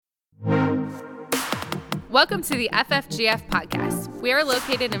Welcome to the FFGF podcast. We are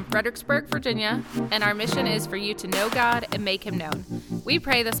located in Fredericksburg, Virginia, and our mission is for you to know God and make Him known. We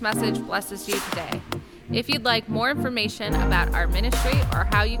pray this message blesses you today. If you'd like more information about our ministry or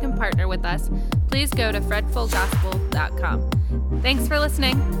how you can partner with us, please go to fredfulgospel.com. Thanks for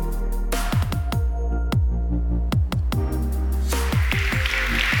listening.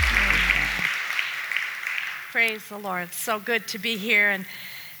 Praise the Lord. It's so good to be here, and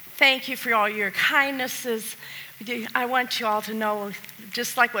thank you for all your kindnesses. I want you all to know,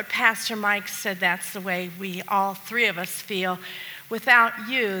 just like what Pastor Mike said, that's the way we, all three of us, feel. Without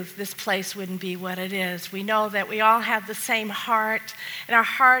you, this place wouldn't be what it is. We know that we all have the same heart, and our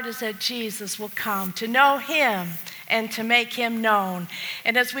heart is that Jesus will come to know Him and to make Him known.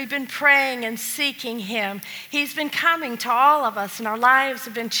 And as we've been praying and seeking Him, He's been coming to all of us, and our lives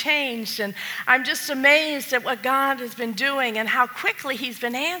have been changed. And I'm just amazed at what God has been doing and how quickly He's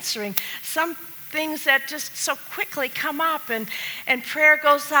been answering some things that just so quickly come up, and prayer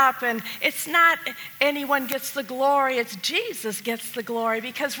goes up, and it's not anyone gets the glory, it's Jesus gets the glory,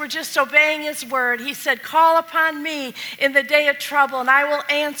 because we're just obeying His word. He said, call upon me in the day of trouble, and I will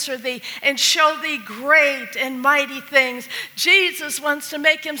answer thee and show thee great and mighty things. Jesus wants to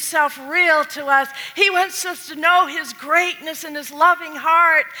make Himself real to us. He wants us to know His greatness and His loving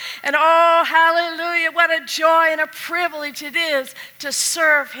heart. And oh, hallelujah, what a joy and a privilege it is to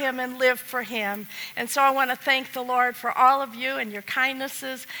serve Him and live for Him. And so I want to thank the Lord for all of you and your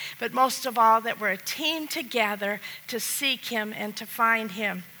kindnesses, but most of all that we're a team together to seek Him and to find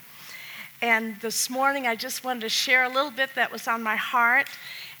Him. And this morning I just wanted to share a little bit that was on my heart,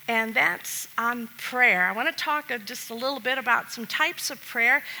 and that's on prayer. I want to talk just a little bit about some types of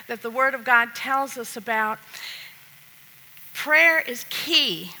prayer that the Word of God tells us about. Prayer is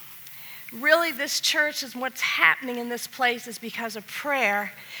key. Really, this church is what's happening in this place is because of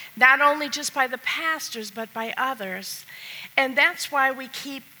prayer, not only just by the pastors, but by others. And that's why we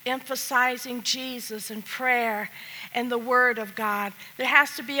keep emphasizing Jesus and prayer and the Word of God. There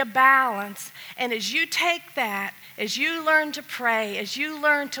has to be a balance. And as you take that, as you learn to pray, as you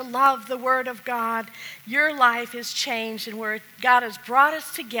learn to love the Word of God, your life is changed, and where God has brought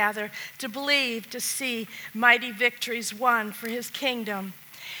us together to believe, to see mighty victories won for His kingdom.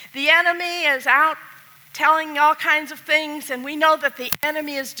 The enemy is out telling all kinds of things, and we know that the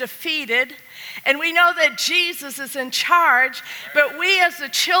enemy is defeated, and we know that Jesus is in charge, but we as the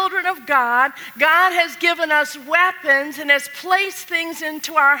children of God, God has given us weapons and has placed things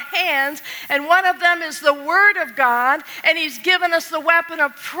into our hands, and one of them is the Word of God, and He's given us the weapon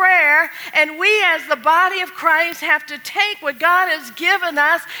of prayer, and we as the body of Christ have to take what God has given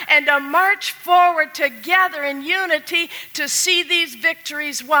us and to march forward together in unity to see these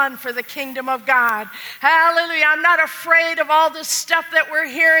victories won for the kingdom of God. Hallelujah. I'm not afraid of all this stuff that we're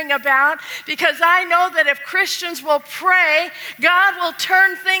hearing about, because I know that if Christians will pray, God will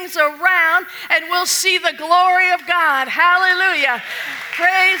turn things around and we'll see the glory of God. Hallelujah.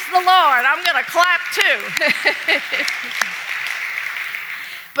 Praise the Lord. I'm going to clap too.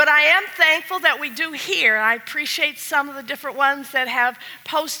 But I am thankful that we do hear. I appreciate some of the different ones that have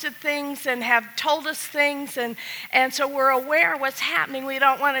posted things and have told us things. And so we're aware of what's happening. We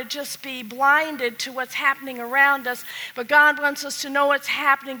don't want to just be blinded to what's happening around us. But God wants us to know what's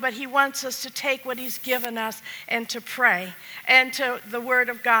happening, but He wants us to take what He's given us and to pray and to the Word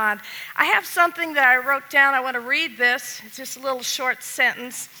of God. I have something that I wrote down. I want to read this. It's just a little short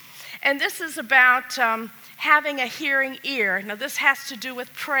sentence. And this is about having a hearing ear. Now, this has to do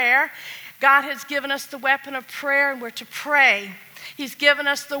with prayer. God has given us the weapon of prayer, and we're to pray. He's given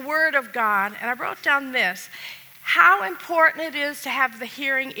us the Word of God. And I wrote down this: how important it is to have the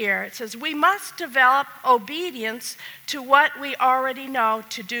hearing ear. It says, we must develop obedience to what we already know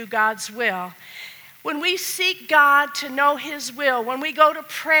to do God's will. When we seek God to know His will, when we go to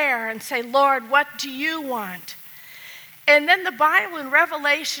prayer and say, Lord, what do you want? And then the Bible in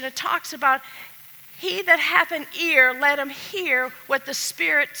Revelation, it talks about, he that hath an ear, let him hear what the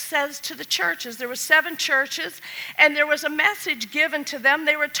Spirit says to the churches. There were 7 churches, and there was a message given to them.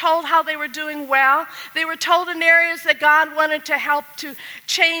 They were told how they were doing well. They were told in areas that God wanted to help to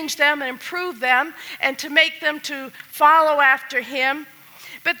change them and improve them and to make them to follow after Him.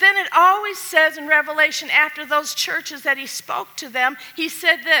 But then it always says in Revelation, after those churches that He spoke to them, He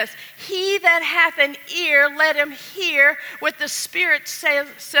said this: he that hath an ear, let him hear what the Spirit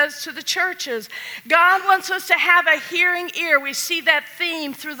says to the churches. God wants us to have a hearing ear. We see that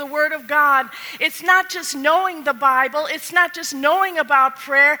theme through the Word of God. It's not just knowing the Bible. It's not just knowing about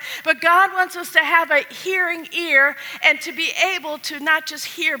prayer. But God wants us to have a hearing ear and to be able to not just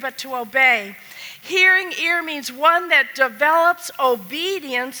hear, but to obey. Hearing ear means one that develops obedience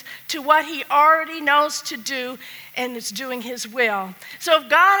obedience to what he already knows to do and is doing his will. So if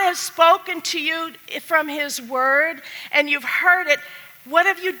God has spoken to you from his word and you've heard it, what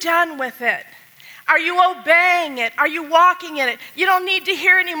have you done with it? Are you obeying it? Are you walking in it? You don't need to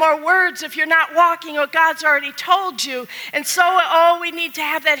hear any more words if you're not walking what God's already told you. And so, we need to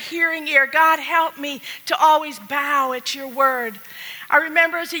have that hearing ear. God, help me to always bow at your word. I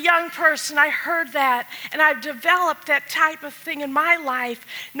remember as a young person, I heard that, and I've developed that type of thing in my life.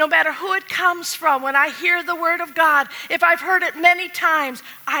 No matter who it comes from, when I hear the word of God, if I've heard it many times,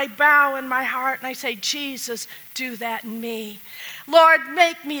 I bow in my heart and I say, Jesus, do that in me. Lord,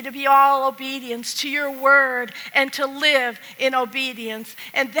 make me to be all obedience to your word and to live in obedience.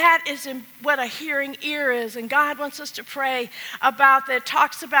 And that is what a hearing ear is. And God wants us to pray about that. It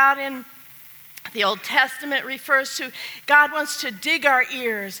talks about in the Old Testament refers to God wants to dig our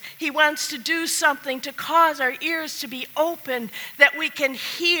ears. He wants to do something to cause our ears to be opened that we can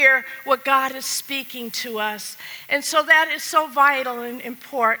hear what God is speaking to us. And so that is so vital and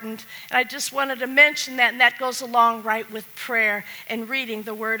important. And I just wanted to mention that, and that goes along right with prayer and reading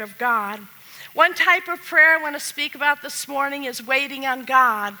the Word of God. One type of prayer I want to speak about this morning is waiting on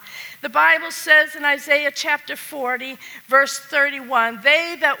God. The Bible says in Isaiah chapter 40, verse 31,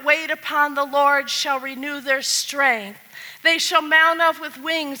 they that wait upon the Lord shall renew their strength. They shall mount up with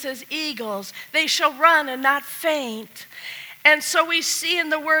wings as eagles. They shall run and not faint. And so we see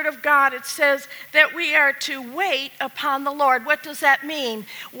in the Word of God, it says that we are to wait upon the Lord. What does that mean?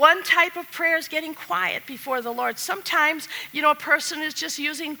 One type of prayer is getting quiet before the Lord. Sometimes, a person is just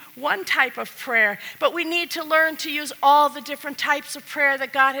using one type of prayer, but we need to learn to use all the different types of prayer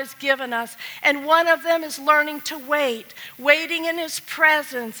that God has given us. And one of them is learning to wait, waiting in his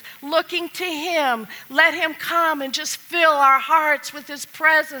presence, looking to him. Let him come and just fill our hearts with his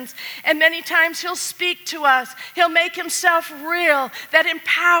presence. And many times he'll speak to us. He'll make himself real, that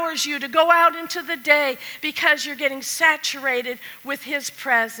empowers you to go out into the day because you're getting saturated with his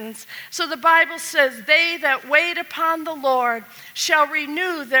presence. So the Bible says, they that wait upon the Lord shall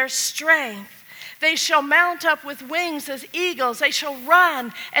renew their strength. They shall mount up with wings as eagles. They shall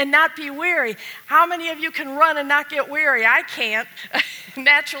run and not be weary. How many of you can run and not get weary? I can't,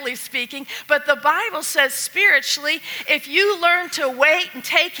 naturally speaking. But the Bible says spiritually, if you learn to wait and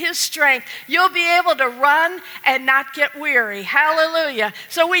take his strength, you'll be able to run and not get weary. Hallelujah.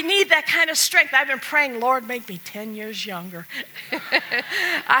 So we need that kind of strength. I've been praying, Lord, make me 10 years younger.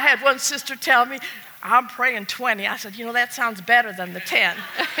 I had one sister tell me, I'm praying 20. I said, that sounds better than the 10.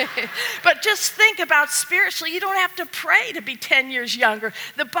 But just think about spiritually, you don't have to pray to be 10 years younger.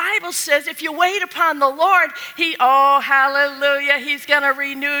 The Bible says if you wait upon the Lord, hallelujah, he's going to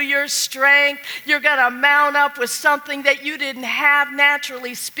renew your strength. You're going to mount up with something that you didn't have,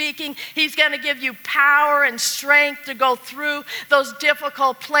 naturally speaking. He's going to give you power and strength to go through those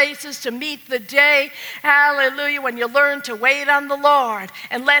difficult places to meet the day. Hallelujah, when you learn to wait on the Lord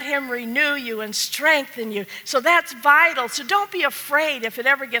and let him renew you and strengthen you. So that's vital. So don't be afraid if it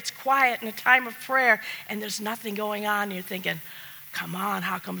ever gets quiet in a time of prayer and there's nothing going on. You're thinking, come on,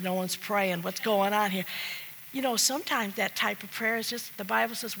 how come no one's praying? What's going on here? Sometimes that type of prayer is just, the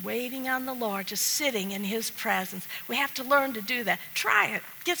Bible says, waiting on the Lord, just sitting in his presence. We have to learn to do that. Try it.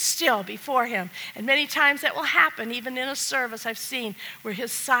 Get still before him. And many times that will happen, even in a service I've seen, where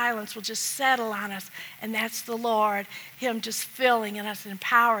his silence will just settle on us. And that's the Lord, him just filling in us and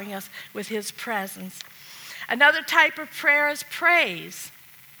empowering us with his presence. Another type of prayer is praise.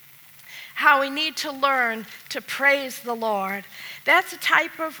 How we need to learn to praise the Lord. That's a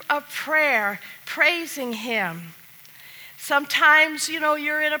type of prayer, praising him. Sometimes,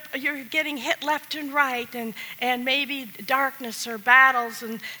 you're getting hit left and right and maybe darkness or battles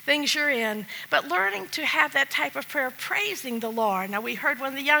and things you're in. But learning to have that type of prayer, praising the Lord. Now, we heard one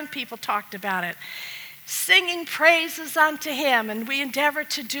of the young people talked about it. Singing praises unto him, and we endeavor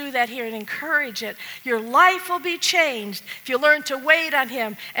to do that here and encourage it. Your life will be changed if you learn to wait on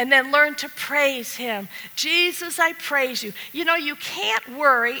him and then learn to praise him. Jesus, I praise you. You can't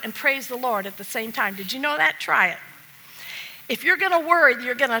worry and praise the Lord at the same time. Did you know that? Try it. If you're going to worry,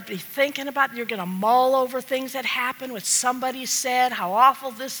 you're going to be thinking about, you're going to mull over things that happened, what somebody said, how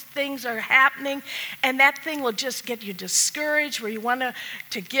awful things are happening, and that thing will just get you discouraged where you want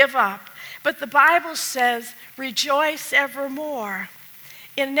to give up. But the Bible says, rejoice evermore.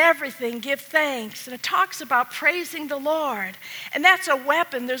 in everything, give thanks. And it talks about praising the Lord. And that's a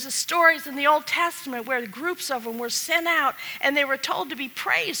weapon. There's the stories in the Old Testament where groups of them were sent out and they were told to be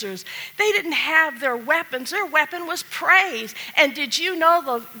praisers. They didn't have their weapons. Their weapon was praise. And did you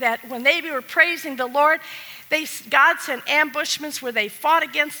know that when they were praising the Lord, God sent ambushments where they fought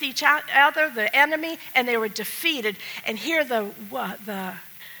against each other, the enemy, and they were defeated. And here the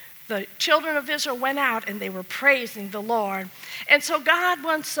children of Israel went out and they were praising the Lord. And so God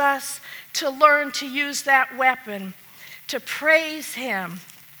wants us to learn to use that weapon, to praise Him.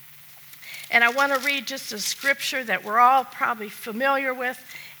 And I want to read just a scripture that we're all probably familiar with,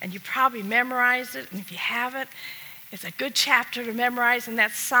 and you probably memorize it. And if you haven't, it's a good chapter to memorize, and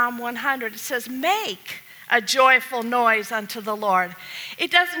that's Psalm 100. It says, make a joyful noise unto the Lord. It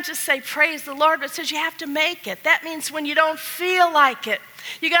doesn't just say praise the Lord, but it says you have to make it. That means when you don't feel like it,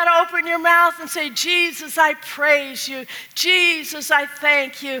 you got to open your mouth and say, Jesus, I praise you. Jesus, I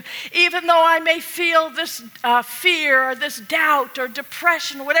thank you. Even though I may feel this fear or this doubt or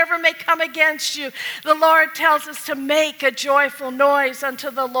depression, whatever may come against you, the Lord tells us to make a joyful noise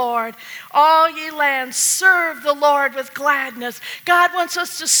unto the Lord. All ye lands, serve the Lord with gladness. God wants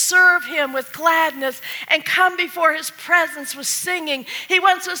us to serve Him with gladness and come before His presence with singing. He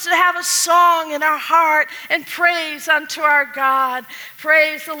wants us to have a song in our heart and praise unto our God.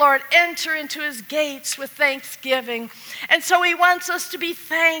 Praise the Lord. Enter into His gates with thanksgiving. And so He wants us to be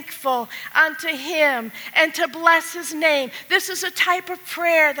thankful unto Him and to bless His name. This is a type of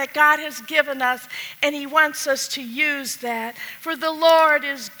prayer that God has given us, and He wants us to use that. For the Lord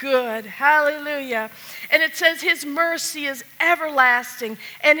is good. Hallelujah. And it says His mercy is everlasting,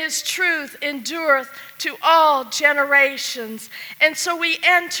 and His truth endureth to all generations. And so we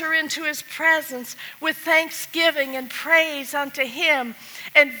enter into His presence with thanksgiving and praise unto Him.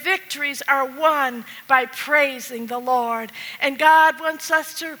 And victories are won by praising the Lord. And God wants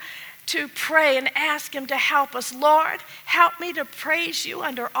us to pray and ask Him to help us. Lord, help me to praise you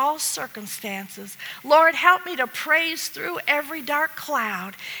under all circumstances. Lord, help me to praise through every dark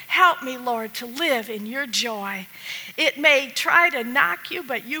cloud. Help me, Lord, to live in your joy. It may try to knock you,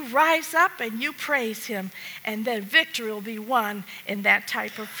 but you rise up and you praise Him, and then victory will be won in that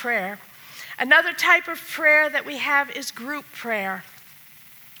type of prayer. Another type of prayer that we have is group prayer.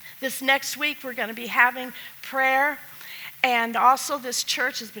 This next week we're going to be having prayer. And also this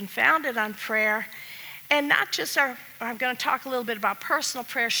church has been founded on prayer. And not just I'm going to talk a little bit about personal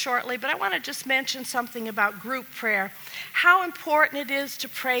prayer shortly, but I want to just mention something about group prayer. How important it is to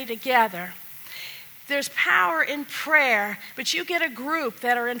pray together. There's power in prayer, but you get a group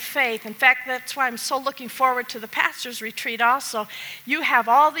that are in faith. In fact, that's why I'm so looking forward to the pastor's retreat also. You have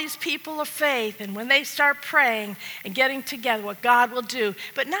all these people of faith, and when they start praying and getting together, what God will do.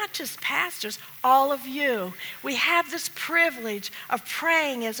 But not just pastors, all of you. We have this privilege of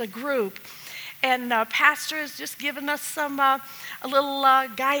praying as a group. And Pastor has just given us some a little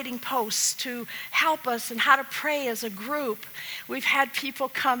guiding posts to help us in how to pray as a group. We've had people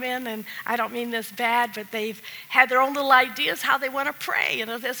come in, and I don't mean this bad, but they've had their own little ideas how they want to pray,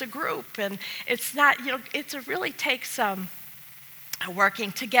 as a group. And it's not, it really takes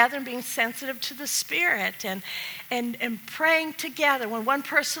working together and being sensitive to the Spirit and praying together. When one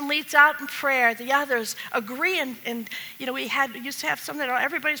person leads out in prayer, the others agree. And we used to have something that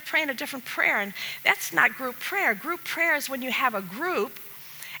everybody's praying a different prayer, and that's not group prayer. Group prayer is when you have a group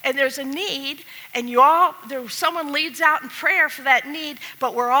and there's a need, and someone leads out in prayer for that need,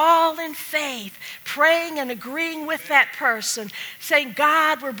 but we're all in faith, praying and agreeing with that person, saying,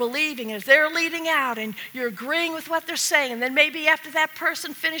 God, we're believing. As they're leading out, and you're agreeing with what they're saying, and then maybe after that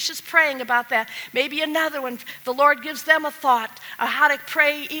person finishes praying about that, maybe another one, the Lord gives them a thought of how to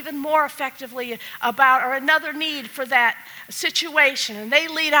pray even more effectively about, or another need for that situation, and they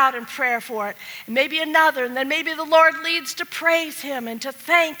lead out in prayer for it. And maybe another, and then maybe the Lord leads to praise Him and to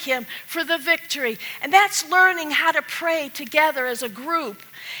thank Him for the victory. And that's learning how to pray together as a group.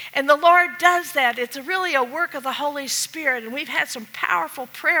 And the Lord does that. It's really a work of the Holy Spirit. And we've had some powerful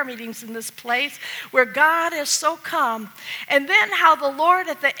prayer meetings in this place where God has so come. And then how the Lord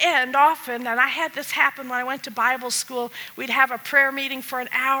at the end often, and I had this happen when I went to Bible school, we'd have a prayer meeting for an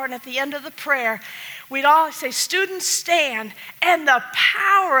hour, and at the end of the prayer, we'd all say, students stand, and the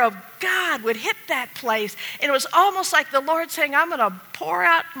power of God would hit that place. And it was almost like the Lord saying, I'm going to pour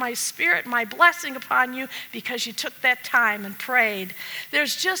out my Spirit, my blessing upon you because you took that time and prayed. There's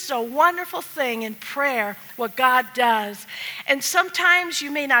There's just a wonderful thing in prayer, what God does. And sometimes you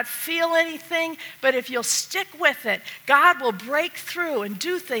may not feel anything, but if you'll stick with it, God will break through and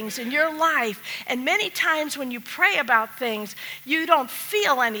do things in your life. And many times when you pray about things, you don't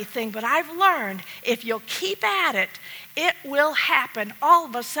feel anything, but I've learned if you'll keep at it, it will happen. All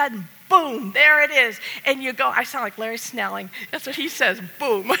of a sudden, boom, there it is. And you go, I sound like Larry Snelling. That's what he says,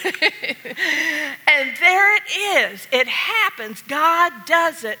 boom. And there it is. It happens. God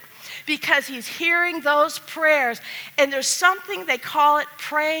does it because he's hearing those prayers. And there's something, they call it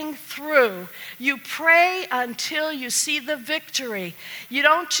praying through. You pray until you see the victory. You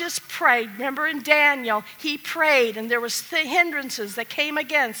don't just pray. Remember in Daniel, he prayed and there was hindrances that came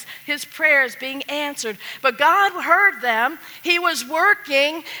against his prayers being answered. But God heard them. He was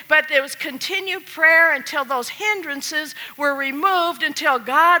working, but there was continued prayer until those hindrances were removed, until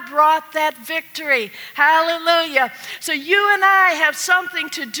God brought that victory. Hallelujah. So you and I have something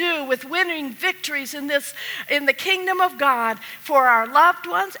to do with winning victories in the kingdom of God for our loved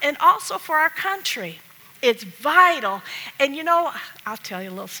ones and also for our country. It's vital. And you know, I'll tell you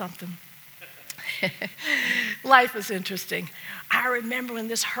a little something. Life is interesting. I remember when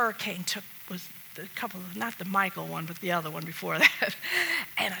this hurricane was a couple of, not the Michael one, but the other one before that.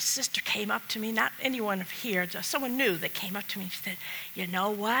 And a sister came up to me, not anyone here, just someone new that came up to me and said, you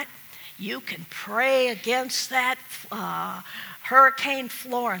know what? You can pray against that Hurricane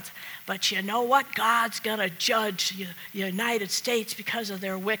Florence, but you know what? God's going to judge the United States because of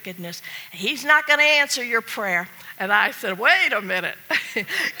their wickedness. He's not going to answer your prayer. And I said, wait a minute.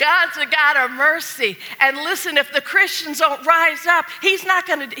 God's a God of mercy. And listen, if the Christians don't rise up, he's not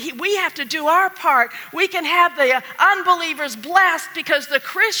going to, we have to do our part. We can have the unbelievers blessed because the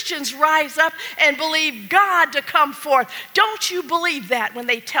Christians rise up and believe God to come forth. Don't you believe that when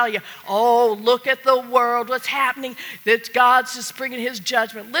they tell you, oh, look at the world, what's happening, that God's just bringing his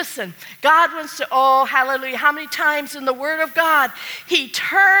judgment. Listen, God wants to, oh, hallelujah. How many times in the Word of God, he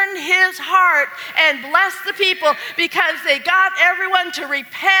turned his heart and blessed the people because they got everyone to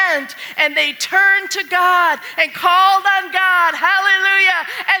repent and they turned to God and called on God. Hallelujah.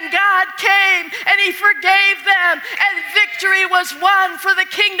 And God came and he forgave them and victory was won for the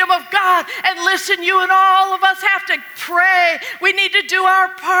kingdom of God. And listen, you and all of us have to pray. We need to do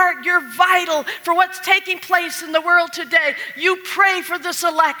our part. You're vital for what's taking place in the world today. You pray for this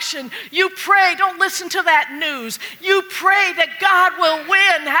election. You pray. Don't listen to that news. You pray that God will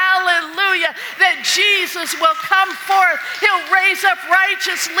win. Hallelujah. That Jesus will come forth. He'll raise up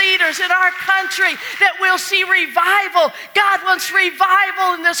righteous leaders in our country, that we'll see revival. God wants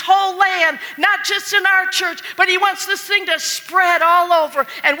revival in this whole land, not just in our church, but he wants this thing to spread all over,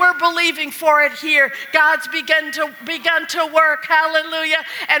 and we're believing for it here. God's begun to work. Hallelujah.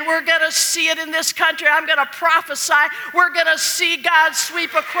 And we're going to see it in this country. I'm going to prophesy. We're going to see God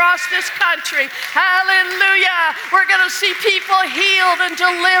sweep across this country. Hallelujah. We're going to see people healed and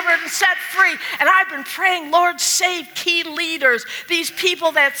delivered and set free. And I've been praying, Lord, save key leaders, these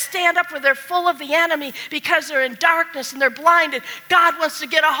people that stand up where they're full of the enemy because they're in darkness and they're blinded. God wants to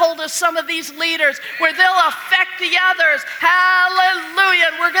get a hold of some of these leaders where they'll affect the others. Hallelujah.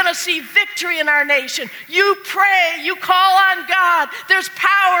 And we're going to see victory in our nation. You pray, you call on God. There's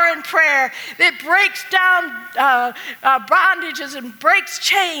power in prayer. It breaks down bondages and breaks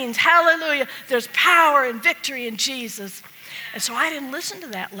chains. Hallelujah. There's power and victory in Jesus. And so I didn't listen to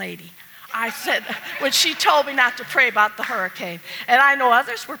that lady. I said, when she told me not to pray about the hurricane, and I know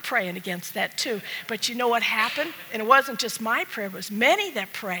others were praying against that too, but you know what happened? And it wasn't just my prayer, it was many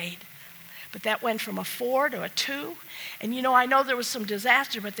that prayed. But that went from a 4 to a 2. And you know, I know there was some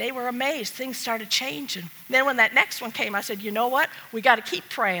disaster, but they were amazed. Things started changing. Then when that next one came, I said, you know what? We got to keep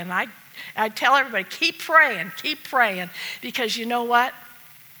praying. I tell everybody, keep praying, because you know what?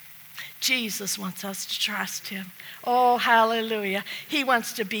 Jesus wants us to trust him. Oh, hallelujah. He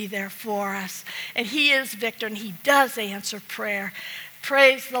wants to be there for us. And he is victor, and he does answer prayer.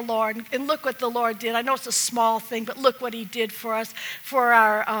 Praise the Lord. And look what the Lord did. I know it's a small thing, but look what he did for us for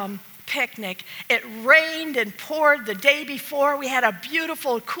our picnic. It rained and poured the day before. We had a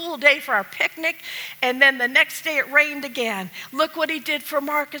beautiful, cool day for our picnic, and then the next day it rained again. Look what he did for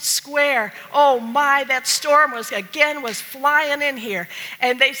Market Square. Oh my, that storm was flying in here.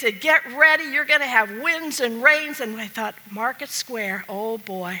 And they said, get ready, you're going to have winds and rains. And I thought, Market Square, oh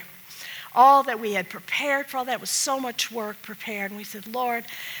boy. all that we had prepared for, all that was so much work prepared. And we said, Lord,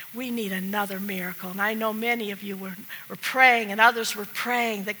 we need another miracle. And I know many of you were praying, and others were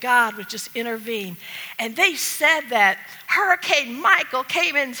praying that God would just intervene. And they said that Hurricane Michael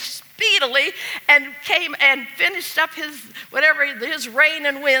came in speedily and came and finished up his rain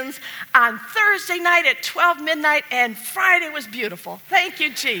and winds on Thursday night at 12 midnight, and Friday was beautiful. Thank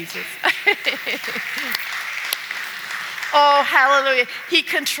you, Jesus. Oh, hallelujah. He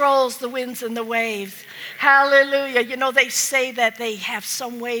controls the winds and the waves. Hallelujah. You know, they say that they have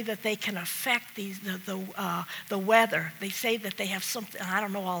some way that they can affect the weather. They say that they have something, I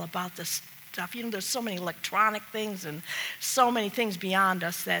don't know all about this stuff. You know, there's so many electronic things and so many things beyond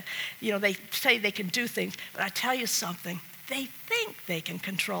us that, you know, they say they can do things. But I tell you something. They think they can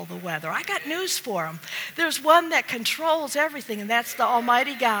control the weather. I got news for them. There's one that controls everything, and that's the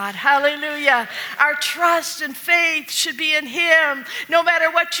Almighty God. Hallelujah. Our trust and faith should be in Him. No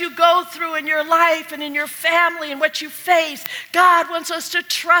matter what you go through in your life and in your family and what you face, God wants us to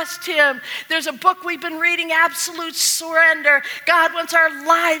trust Him. There's a book we've been reading, Absolute Surrender. God wants our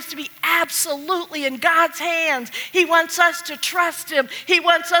lives to be absolutely in God's hands. He wants us to trust Him. He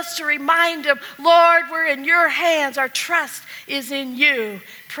wants us to remind Him, Lord, we're in your hands. Our trust is in you.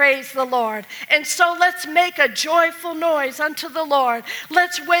 Praise the Lord. And so let's make a joyful noise unto the Lord.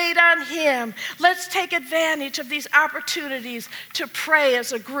 Let's wait on Him. Let's take advantage of these opportunities to pray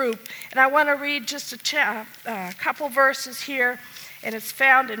as a group. And I want to read just a couple verses here, and it's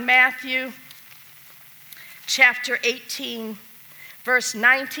found in Matthew chapter 18, verse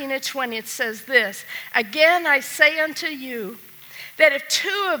 19 and 20. It says this, "Again I say unto you, that if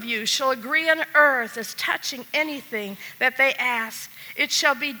two of you shall agree on earth as touching anything that they ask, it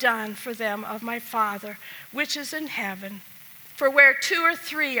shall be done for them of my Father, which is in heaven. For where 2 or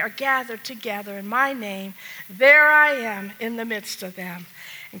 3 are gathered together in my name, there I am in the midst of them."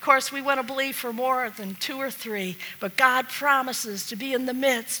 Of course, we want to believe for more than 2 or 3, but God promises to be in the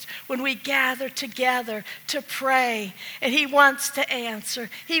midst when we gather together to pray, and He wants to answer.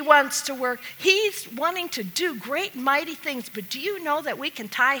 He wants to work. He's wanting to do great and mighty things, but do you know that we can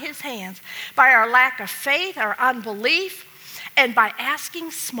tie His hands by our lack of faith, our unbelief, and by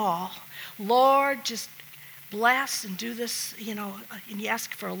asking small? Lord, just bless and do this, you know, and you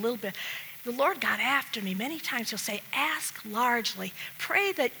ask for a little bit. The Lord got after me many times. He'll say, ask largely.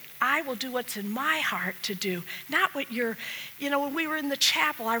 Pray that I will do what's in my heart to do, not what you're, you know, when we were in the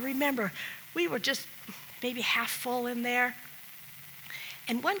chapel, I remember we were just maybe half full in there.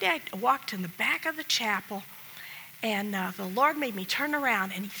 And one day I walked in the back of the chapel, and the Lord made me turn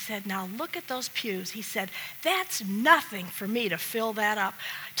around, and He said, now look at those pews. He said, that's nothing for me to fill that up.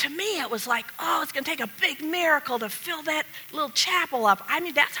 To me, it was like, oh, it's going to take a big miracle to fill that little chapel up. I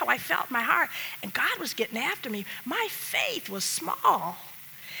mean, that's how I felt in my heart. And God was getting after me. My faith was small.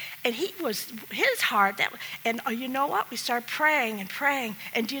 And His heart, and you know what? We started praying and praying.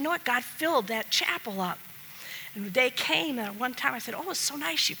 And do you know what? God filled that chapel up. And they came, and one time I said, oh, it's so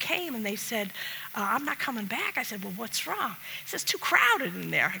nice you came. And they said, I'm not coming back. I said, well, what's wrong? He says, too crowded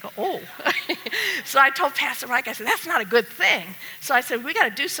in there. I go, oh. So I told Pastor Mike, I said, that's not a good thing. So I said, we got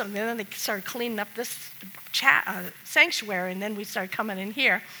to do something. And then they started cleaning up this sanctuary, and then we started coming in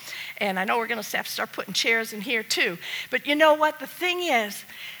here. And I know we're going to have to start putting chairs in here too. But you know what? The thing is,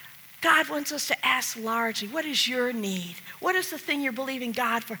 God wants us to ask largely, what is your need? What is the thing you're believing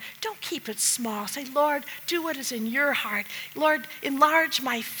God for? Don't keep it small. Say, Lord, do what is in your heart. Lord, enlarge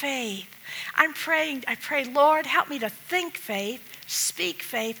my faith. I pray, Lord, help me to think faith, speak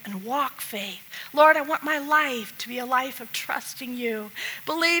faith, and walk faith. Lord, I want my life to be a life of trusting you,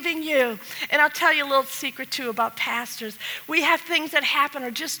 believing you. And I'll tell you a little secret, too, about pastors. We have things that happen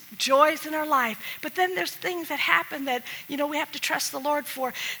are just joys in our life. But then there's things that happen that, you know, we have to trust the Lord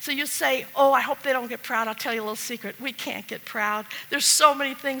for. So you say, oh, I hope they don't get proud. I'll tell you a little secret. We can't get proud. There's so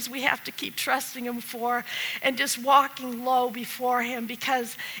many things we have to keep trusting Him for and just walking low before Him,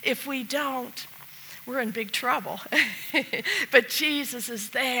 because if we don't, we're in big trouble. But Jesus is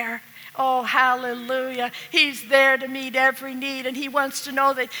there. Oh, hallelujah. He's there to meet every need, and He wants to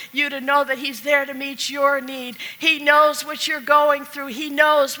know that He's there to meet your need. He knows what you're going through. He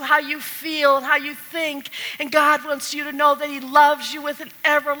knows how you feel and how you think, and God wants you to know that He loves you with an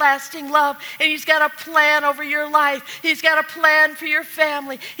everlasting love, and He's got a plan over your life. He's got a plan for your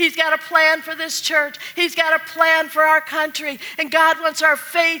family. He's got a plan for this church. He's got a plan for our country, and God wants our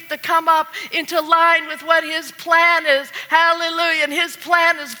faith to come up into line with what His plan is. Hallelujah. And His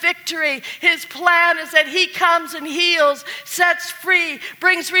plan is victory. His plan is that He comes and heals, sets free,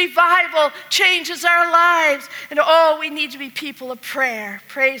 brings revival, changes our lives. And oh, we need to be people of prayer.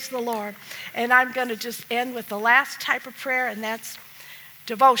 Praise the Lord. And I'm going to just end with the last type of prayer, and that's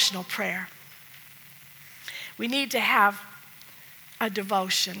devotional prayer. We need to have a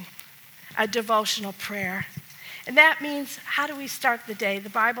devotional prayer. And that means, how do we start the day? The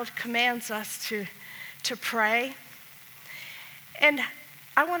Bible commands us to pray. And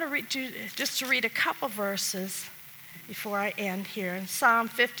I want to read a couple verses before I end here. In Psalm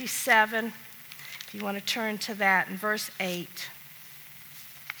 57, if you want to turn to that, in verse 8.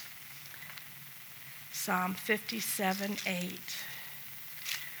 Psalm 57:8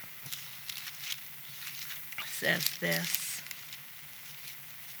 says this.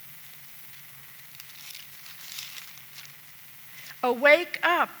 Awake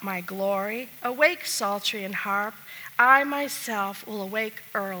up, my glory. Awake, psaltery and harp. I myself will awake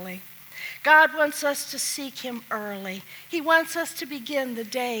early. God wants us to seek him early. He wants us to begin the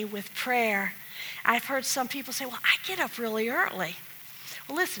day with prayer. I've heard some people say, well, I get up really early.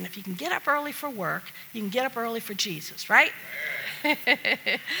 Well, listen, if you can get up early for work, you can get up early for Jesus, right?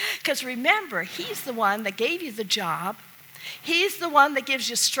 Because remember, he's the one that gave you the job. He's the one that gives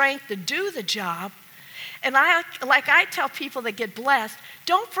you strength to do the job. And I tell people that get blessed,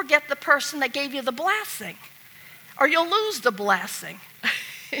 don't forget the person that gave you the blessing, or you'll lose the blessing.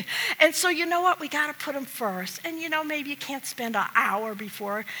 And so you know what? We got to put him first. And maybe you can't spend an hour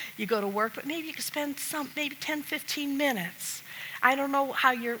before you go to work, but maybe you can spend maybe 10, 15 minutes. I don't know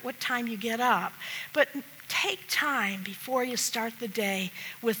what time you get up, but take time before you start the day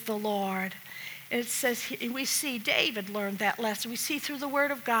with the Lord. And it says, we see David learned that lesson. We see through the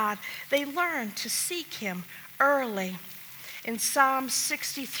Word of God, they learned to seek him early. In Psalm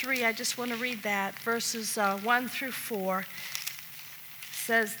 63, I just want to read that, verses 1 through 4,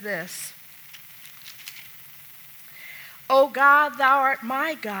 says this. O God, thou art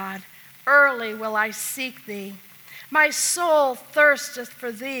my God, early will I seek thee. My soul thirsteth for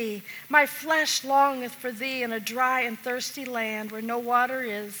thee. My flesh longeth for thee in a dry and thirsty land where no water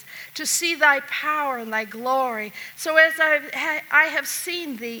is, to see thy power and thy glory, so as I have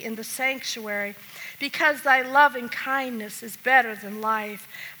seen thee in the sanctuary, because thy loving kindness is better than life.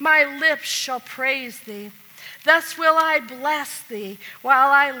 My lips shall praise thee. Thus will I bless thee while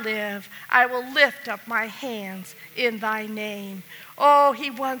I live. I will lift up my hands in thy name. Oh, he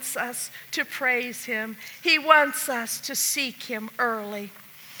wants us to praise him. He wants us to seek him early.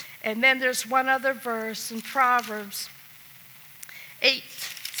 And then there's one other verse in Proverbs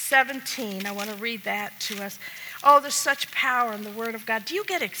 8:17. I want to read that to us. Oh, there's such power in the Word of God. Do you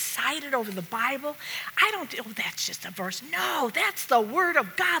get excited over the Bible? That's just a verse. No, that's the Word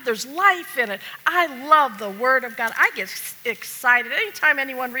of God. There's life in it. I love the Word of God. I get excited. Anytime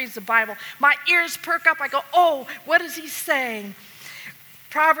anyone reads the Bible, my ears perk up. I go, oh, what is he saying?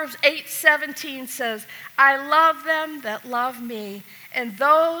 Proverbs 8:17 says, I love them that love me, and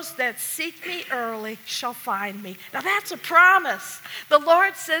those that seek me early shall find me. Now that's a promise. The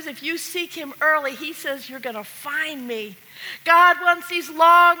Lord says if you seek him early, he says you're going to find me. God wants these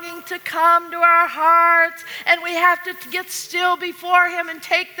longing to come to our hearts, and we have to get still before him and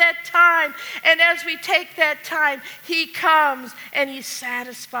take that time. And as we take that time, he comes and he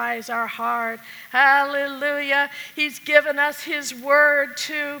satisfies our heart. Hallelujah. He's given us his word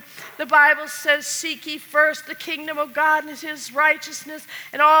too. The Bible says, seek ye first the kingdom of God and his righteousness,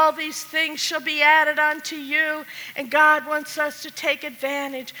 and all these things shall be added unto you. And God wants us to take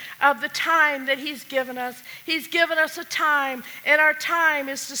advantage of the time that he's given us. He's given us a time, and our time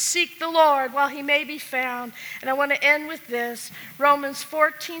is to seek the Lord while he may be found. And I want to end with this. Romans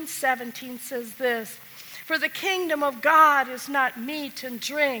 14:17 says this, for the kingdom of God is not meat and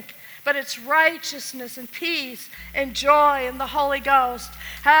drink, but it's righteousness and peace and joy in the Holy Ghost.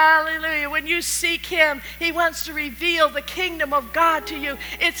 Hallelujah. When you seek him, he wants to reveal the kingdom of God to you.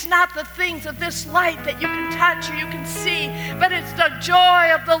 It's not the things of this light that you can touch or you can see, but it's the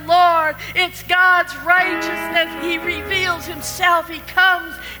joy of the Lord. It's God's righteousness. He reveals himself. He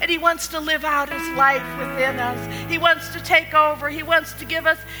comes and he wants to live out his life within us. He wants to take over. He wants to give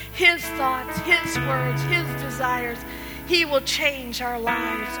us his thoughts, his words, his desires. He will change our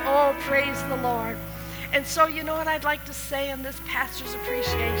lives. Oh, praise the Lord. And so, you know what I'd like to say on this Pastor's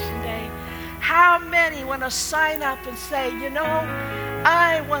Appreciation Day? How many want to sign up and say, you know,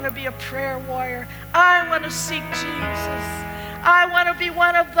 I want to be a prayer warrior. I want to seek Jesus. I want to be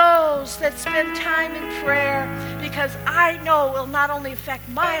one of those that spend time in prayer, because I know it will not only affect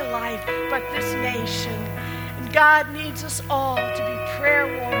my life, but this nation. And God needs us all to be prayer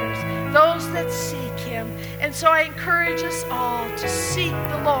warriors, those that seek him. And so I encourage us all to seek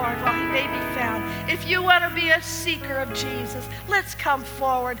the Lord while he may be found. If you want to be a seeker of Jesus, let's come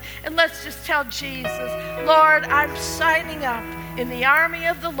forward and let's just tell Jesus, Lord, I'm signing up in the army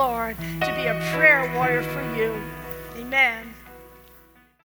of the Lord to be a prayer warrior for you. Amen.